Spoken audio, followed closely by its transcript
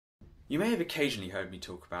You may have occasionally heard me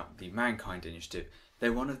talk about the Mankind Initiative.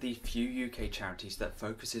 They're one of the few UK charities that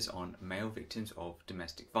focuses on male victims of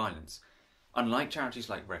domestic violence. Unlike charities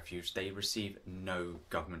like Refuge, they receive no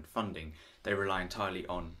government funding. They rely entirely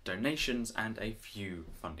on donations and a few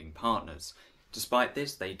funding partners. Despite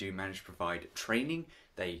this, they do manage to provide training,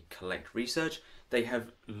 they collect research, they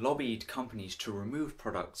have lobbied companies to remove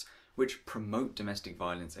products which promote domestic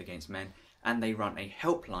violence against men, and they run a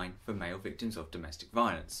helpline for male victims of domestic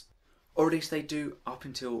violence. Or at least they do up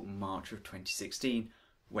until March of 2016,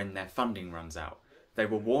 when their funding runs out. They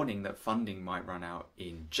were warning that funding might run out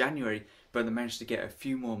in January, but they managed to get a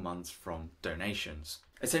few more months from donations.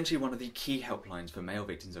 Essentially, one of the key helplines for male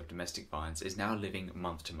victims of domestic violence is now living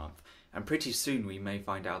month to month, and pretty soon we may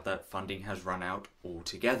find out that funding has run out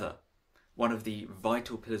altogether. One of the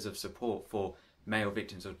vital pillars of support for male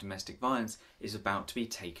victims of domestic violence is about to be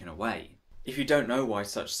taken away. If you don't know why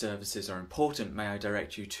such services are important, may I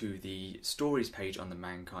direct you to the stories page on the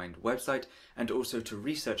Mankind website and also to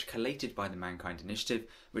research collated by the Mankind Initiative,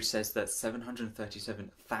 which says that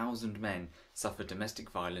 737,000 men suffer domestic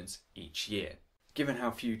violence each year. Given how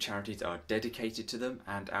few charities are dedicated to them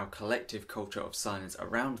and our collective culture of silence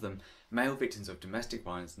around them, male victims of domestic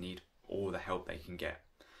violence need all the help they can get.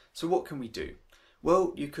 So what can we do?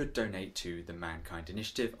 Well, you could donate to the Mankind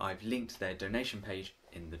Initiative. I've linked their donation page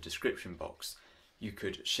in the description box. You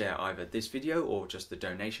could share either this video or just the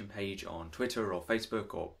donation page on Twitter or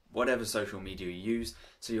Facebook or whatever social media you use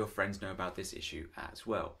so your friends know about this issue as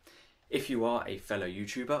well. If you are a fellow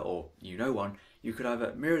YouTuber or you know one, you could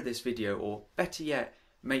either mirror this video or, better yet,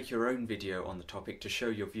 make your own video on the topic to show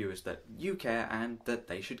your viewers that you care and that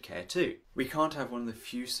they should care too. We can't have one of the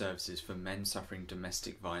few services for men suffering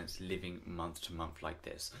domestic violence living month to month like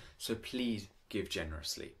this, so please give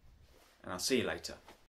generously. And I'll see you later.